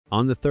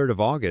On the 3rd of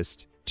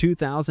August,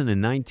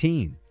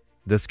 2019,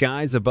 the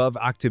skies above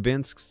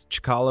Akhtubinsk's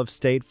Chkalov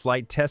State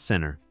Flight Test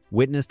Center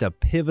witnessed a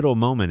pivotal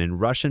moment in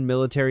Russian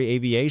military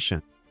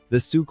aviation. The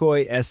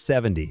Sukhoi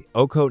S-70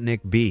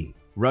 Okhotnik-B,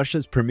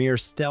 Russia's premier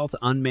stealth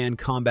unmanned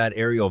combat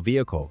aerial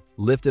vehicle,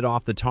 lifted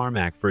off the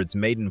tarmac for its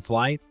maiden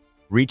flight,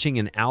 reaching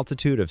an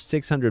altitude of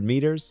 600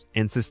 meters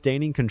and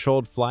sustaining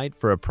controlled flight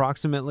for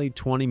approximately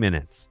 20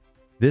 minutes.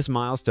 This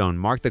milestone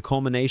marked the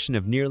culmination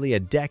of nearly a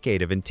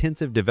decade of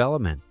intensive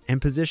development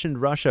and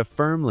positioned Russia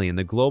firmly in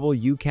the global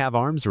UCAV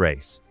arms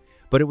race.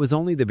 But it was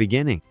only the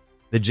beginning.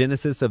 The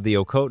genesis of the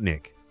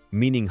Okhotnik,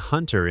 meaning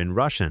hunter in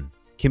Russian,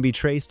 can be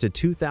traced to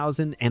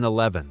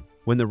 2011,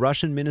 when the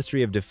Russian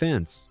Ministry of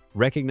Defense,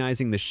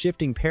 recognizing the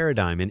shifting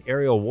paradigm in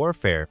aerial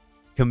warfare,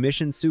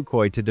 commissioned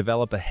Sukhoi to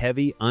develop a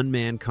heavy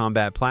unmanned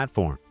combat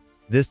platform.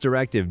 This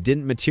directive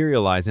didn't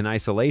materialize in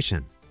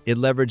isolation. It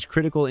leveraged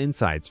critical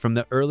insights from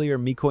the earlier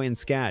Mikoyan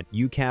Skat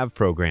UCAV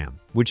program,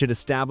 which had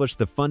established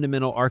the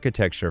fundamental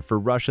architecture for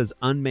Russia's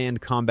unmanned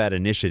combat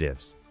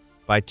initiatives.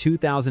 By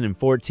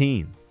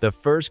 2014, the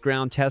first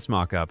ground test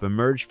mock-up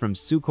emerged from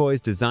Sukhoi's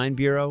design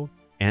bureau,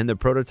 and the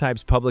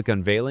prototype's public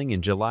unveiling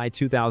in July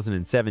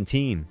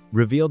 2017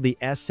 revealed the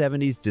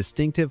S-70's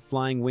distinctive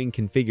flying wing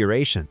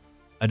configuration,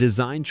 a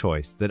design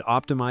choice that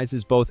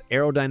optimizes both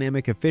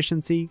aerodynamic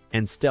efficiency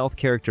and stealth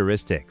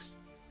characteristics.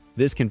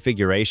 This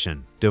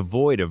configuration,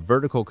 devoid of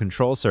vertical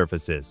control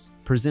surfaces,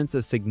 presents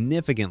a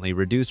significantly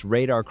reduced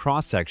radar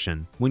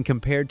cross-section when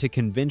compared to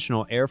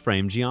conventional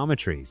airframe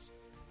geometries.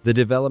 The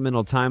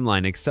developmental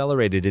timeline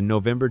accelerated in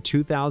November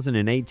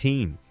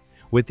 2018,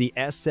 with the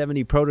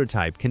S-70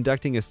 prototype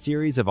conducting a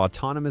series of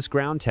autonomous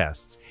ground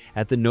tests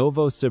at the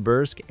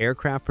Novosibirsk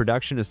Aircraft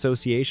Production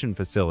Association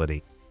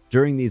facility.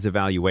 During these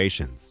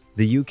evaluations,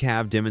 the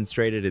UCAV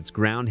demonstrated its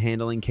ground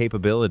handling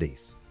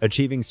capabilities,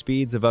 achieving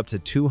speeds of up to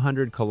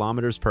 200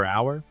 kilometers per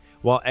hour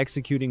while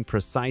executing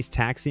precise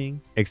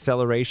taxiing,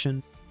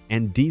 acceleration,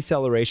 and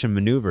deceleration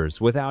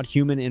maneuvers without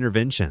human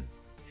intervention.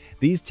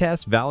 These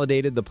tests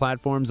validated the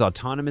platform's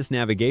autonomous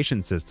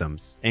navigation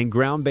systems and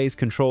ground-based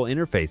control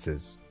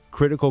interfaces,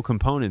 critical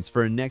components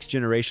for a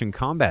next-generation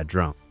combat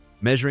drone.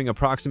 Measuring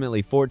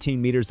approximately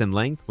 14 meters in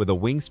length with a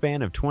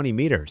wingspan of 20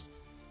 meters,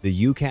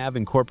 the UCAV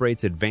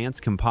incorporates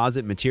advanced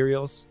composite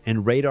materials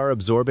and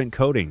radar-absorbent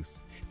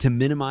coatings to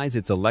minimize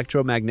its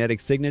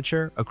electromagnetic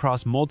signature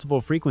across multiple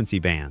frequency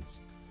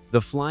bands. The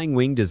flying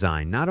wing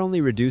design not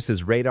only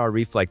reduces radar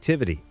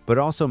reflectivity, but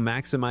also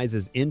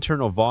maximizes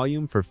internal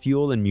volume for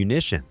fuel and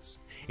munitions,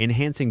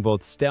 enhancing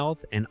both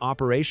stealth and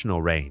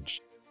operational range.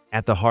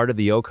 At the heart of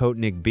the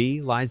Okhotnik-B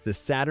lies the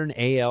Saturn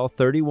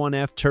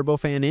AL-31F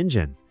turbofan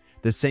engine,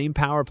 the same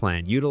power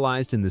plant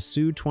utilized in the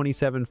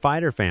Su-27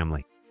 fighter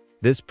family.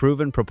 This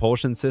proven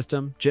propulsion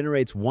system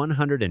generates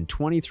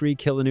 123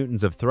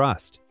 kilonewtons of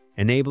thrust,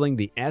 enabling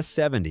the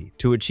S-70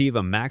 to achieve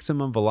a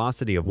maximum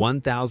velocity of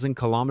 1,000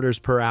 kilometers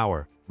per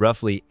hour,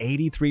 roughly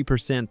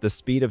 83% the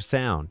speed of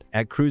sound,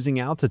 at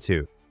cruising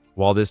altitude.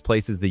 While this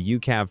places the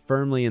UCAV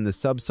firmly in the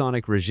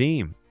subsonic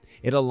regime,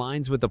 it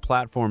aligns with the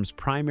platform's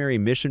primary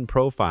mission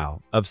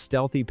profile of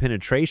stealthy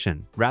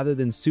penetration rather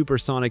than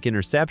supersonic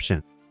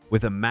interception.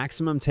 With a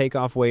maximum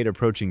takeoff weight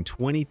approaching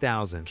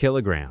 20,000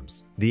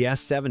 kilograms, the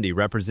S-70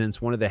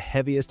 represents one of the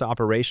heaviest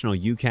operational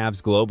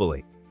UCAVs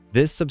globally.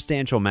 This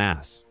substantial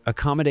mass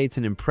accommodates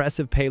an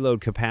impressive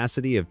payload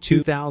capacity of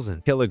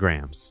 2,000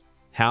 kilograms,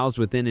 housed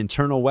within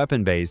internal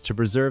weapon bays to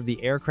preserve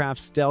the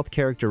aircraft's stealth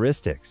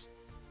characteristics.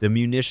 The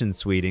munition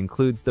suite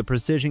includes the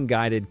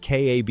precision-guided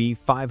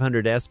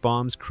KAB-500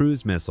 bombs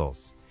cruise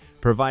missiles,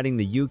 providing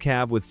the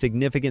UCAV with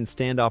significant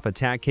standoff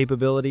attack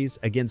capabilities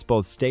against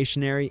both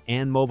stationary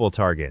and mobile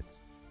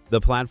targets. The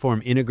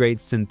platform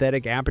integrates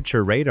synthetic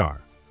aperture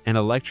radar and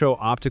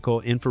electro-optical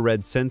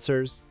infrared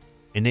sensors,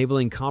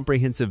 enabling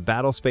comprehensive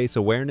battlespace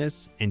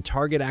awareness and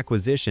target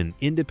acquisition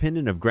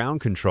independent of ground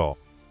control.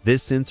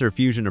 This sensor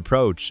fusion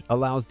approach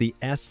allows the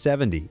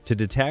S-70 to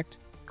detect,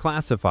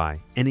 classify,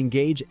 and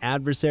engage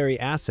adversary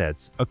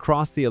assets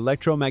across the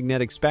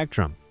electromagnetic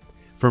spectrum,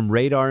 from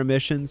radar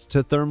emissions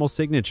to thermal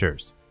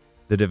signatures.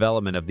 The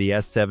development of the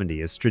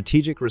S-70 is a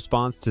strategic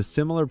response to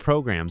similar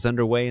programs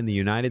underway in the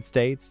United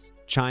States,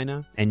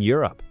 China, and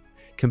Europe,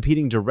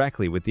 competing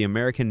directly with the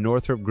American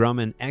Northrop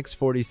Grumman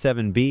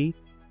X-47B,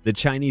 the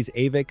Chinese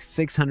AVIC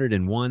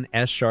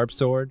 601S Sharp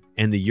Sword,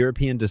 and the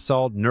European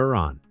Dassault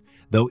Neuron,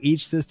 though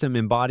each system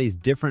embodies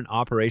different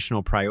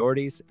operational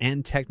priorities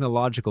and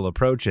technological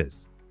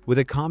approaches. With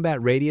a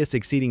combat radius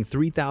exceeding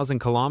 3,000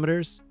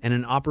 kilometers and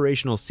an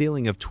operational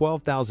ceiling of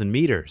 12,000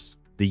 meters,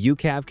 the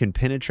UCAV can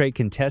penetrate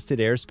contested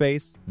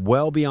airspace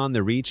well beyond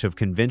the reach of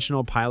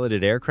conventional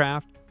piloted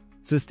aircraft,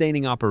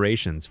 sustaining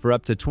operations for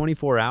up to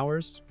 24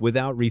 hours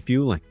without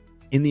refueling.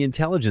 In the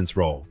intelligence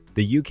role,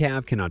 the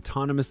UCAV can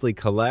autonomously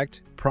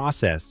collect,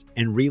 process,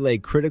 and relay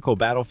critical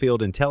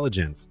battlefield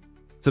intelligence,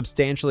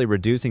 substantially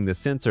reducing the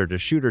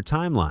sensor-to-shooter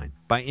timeline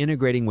by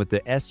integrating with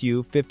the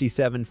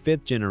Su-57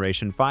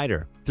 fifth-generation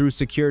fighter through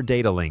secure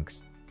data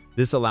links.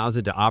 This allows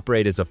it to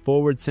operate as a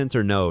forward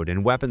sensor node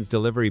and weapons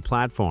delivery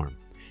platform,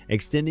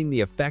 extending the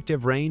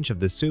effective range of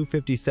the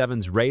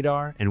Su-57's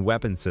radar and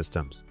weapon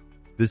systems.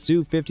 The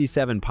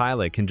Su-57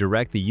 pilot can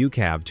direct the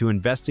UCAV to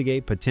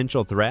investigate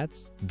potential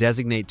threats,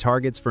 designate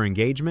targets for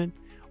engagement,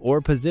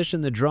 or position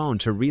the drone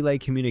to relay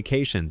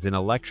communications in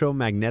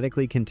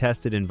electromagnetically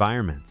contested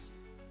environments.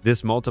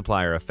 This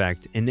multiplier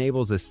effect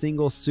enables a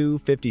single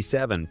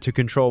Su-57 to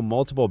control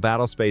multiple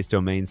battlespace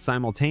domains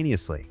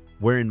simultaneously,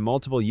 wherein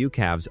multiple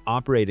UCAVs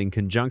operate in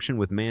conjunction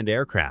with manned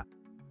aircraft.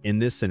 In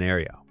this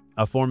scenario,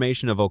 a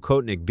formation of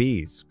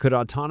Okhotnik-Bs could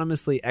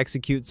autonomously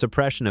execute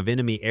suppression of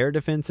enemy air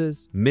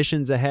defenses,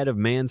 missions ahead of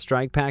manned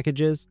strike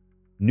packages,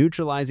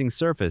 neutralizing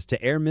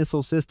surface-to-air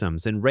missile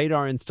systems and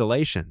radar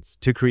installations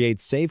to create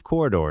safe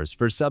corridors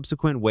for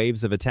subsequent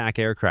waves of attack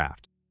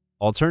aircraft.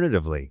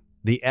 Alternatively,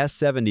 the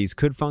S-70s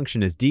could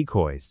function as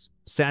decoys,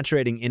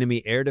 saturating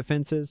enemy air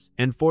defenses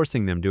and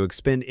forcing them to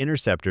expend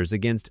interceptors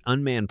against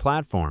unmanned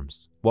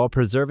platforms while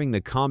preserving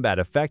the combat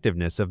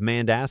effectiveness of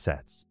manned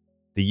assets.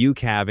 The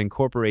UCAV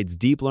incorporates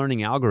deep learning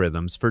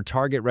algorithms for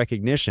target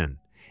recognition,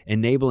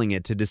 enabling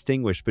it to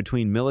distinguish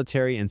between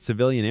military and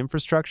civilian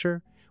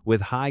infrastructure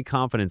with high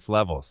confidence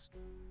levels.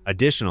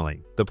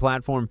 Additionally, the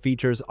platform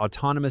features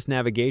autonomous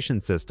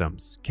navigation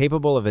systems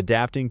capable of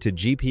adapting to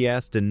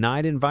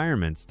GPS-denied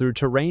environments through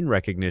terrain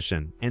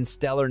recognition and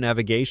stellar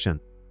navigation.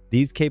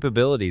 These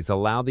capabilities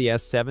allow the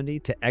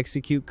S-70 to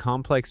execute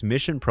complex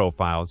mission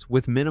profiles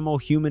with minimal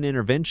human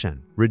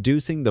intervention,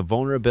 reducing the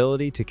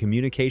vulnerability to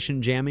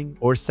communication jamming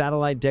or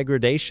satellite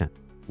degradation.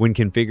 When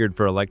configured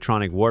for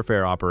electronic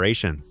warfare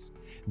operations,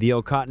 the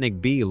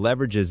Okhotnik-B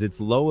leverages its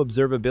low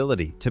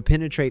observability to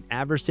penetrate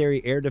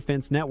adversary air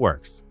defense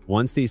networks.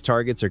 Once these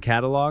targets are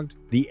cataloged,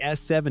 the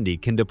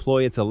S-70 can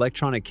deploy its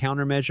electronic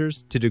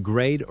countermeasures to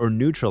degrade or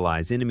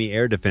neutralize enemy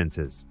air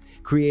defenses,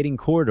 creating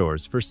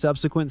corridors for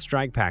subsequent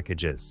strike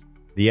packages.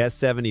 The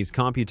S-70's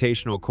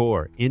computational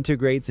core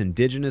integrates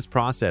indigenous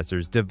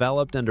processors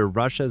developed under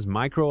Russia's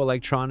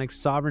Microelectronics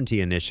Sovereignty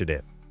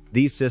Initiative.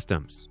 These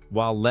systems,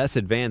 while less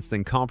advanced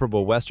than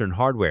comparable Western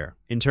hardware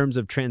in terms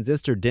of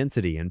transistor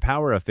density and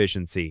power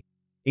efficiency,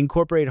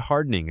 incorporate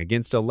hardening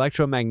against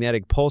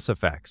electromagnetic pulse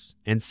effects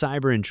and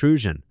cyber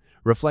intrusion,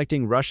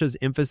 reflecting Russia's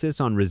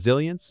emphasis on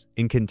resilience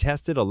in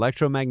contested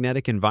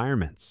electromagnetic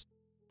environments.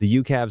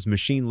 The UCAV's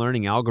machine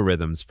learning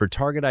algorithms for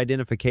target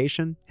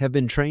identification have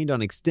been trained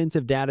on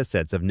extensive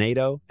datasets of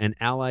NATO and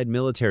allied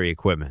military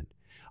equipment,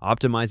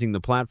 optimizing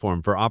the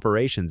platform for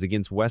operations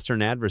against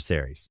Western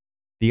adversaries.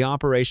 The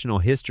operational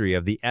history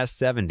of the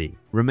S-70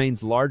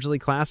 remains largely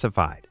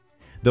classified,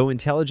 though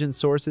intelligence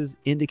sources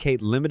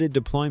indicate limited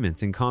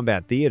deployments in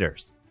combat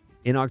theaters.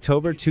 In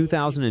October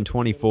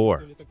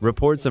 2024,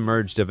 reports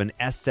emerged of an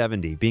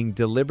S-70 being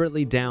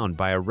deliberately downed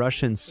by a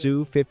Russian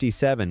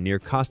Su-57 near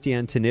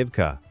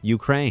Kostiantynivka,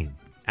 Ukraine,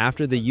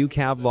 after the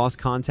UCAV lost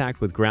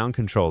contact with ground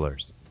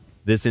controllers.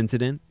 This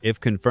incident, if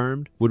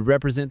confirmed, would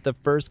represent the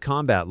first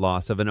combat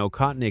loss of an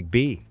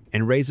Okhotnik-B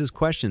and raises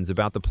questions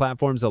about the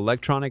platform's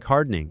electronic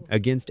hardening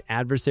against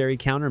adversary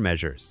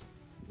countermeasures.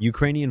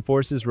 Ukrainian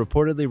forces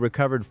reportedly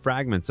recovered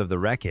fragments of the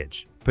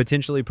wreckage,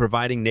 potentially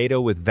providing NATO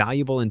with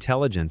valuable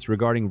intelligence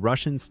regarding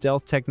Russian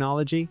stealth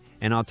technology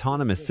and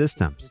autonomous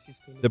systems.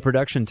 The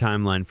production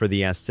timeline for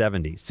the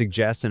S-70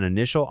 suggests an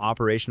initial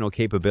operational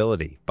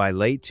capability by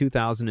late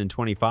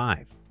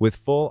 2025, with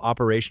full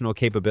operational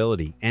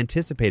capability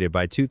anticipated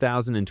by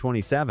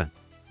 2027.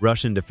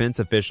 Russian defense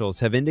officials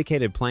have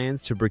indicated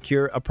plans to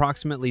procure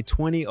approximately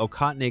 20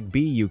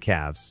 Okhotnik-B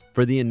UCAVs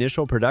for the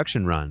initial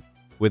production run,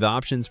 with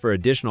options for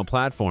additional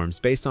platforms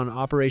based on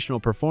operational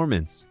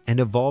performance and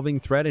evolving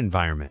threat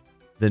environment.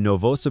 The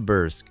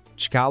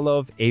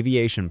Novosibirsk-Chkalov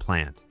Aviation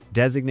Plant,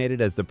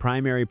 designated as the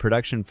primary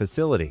production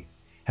facility,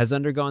 has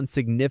undergone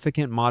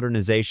significant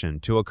modernization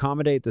to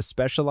accommodate the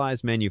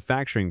specialized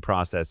manufacturing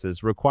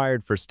processes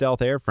required for stealth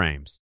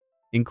airframes,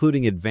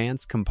 including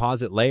advanced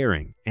composite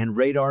layering and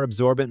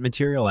radar-absorbent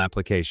material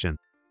application.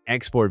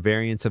 Export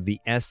variants of the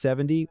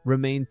S-70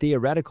 remain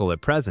theoretical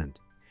at present,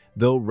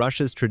 though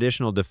Russia's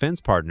traditional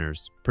defense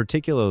partners,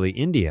 particularly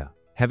India,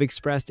 have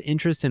expressed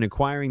interest in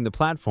acquiring the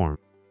platform.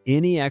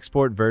 Any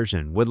export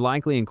version would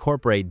likely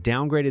incorporate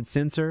downgraded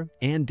sensor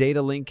and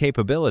data link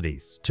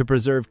capabilities to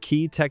preserve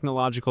key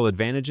technological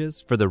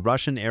advantages for the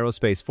Russian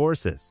aerospace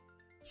forces,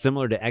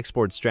 similar to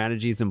export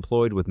strategies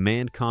employed with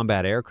manned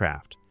combat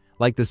aircraft,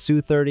 like the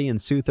Su-30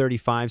 and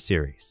Su-35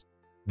 series.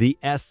 The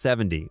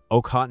S-70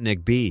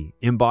 Okhotnik-B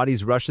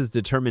embodies Russia's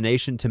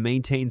determination to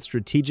maintain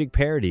strategic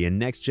parity in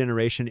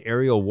next-generation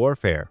aerial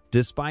warfare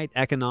despite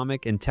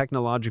economic and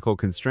technological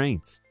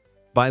constraints.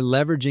 By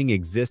leveraging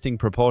existing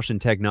propulsion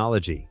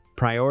technology,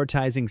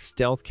 prioritizing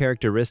stealth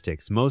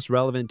characteristics most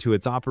relevant to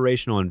its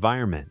operational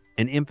environment,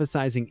 and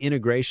emphasizing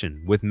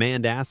integration with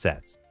manned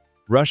assets,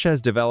 Russia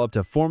has developed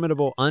a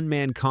formidable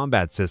unmanned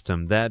combat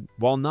system that,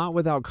 while not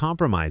without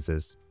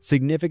compromises,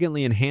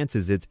 significantly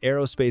enhances its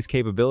aerospace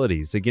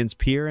capabilities against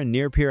peer and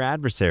near-peer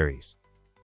adversaries.